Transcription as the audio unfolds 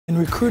In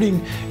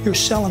recruiting, you're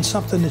selling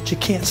something that you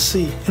can't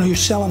see. You know, you're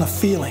selling a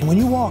feeling. When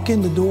you walk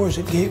in the doors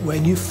at Gateway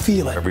and you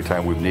feel it. Every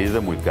time we've needed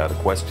them, we've got a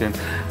question,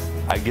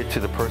 I get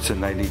to the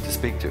person I need to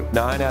speak to.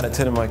 9 out of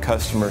 10 of my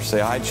customers say,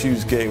 I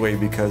choose Gateway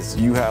because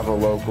you have a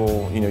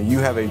local, you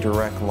have a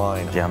direct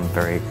line. Yeah, I'm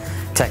very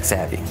tech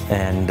savvy,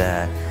 and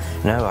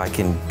no, I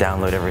can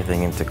download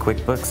everything into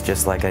QuickBooks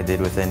just like I did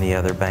with any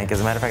other bank.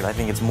 As a matter of fact, I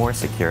think it's more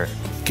secure.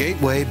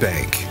 Gateway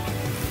Bank,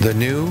 the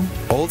new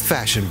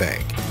old-fashioned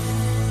bank.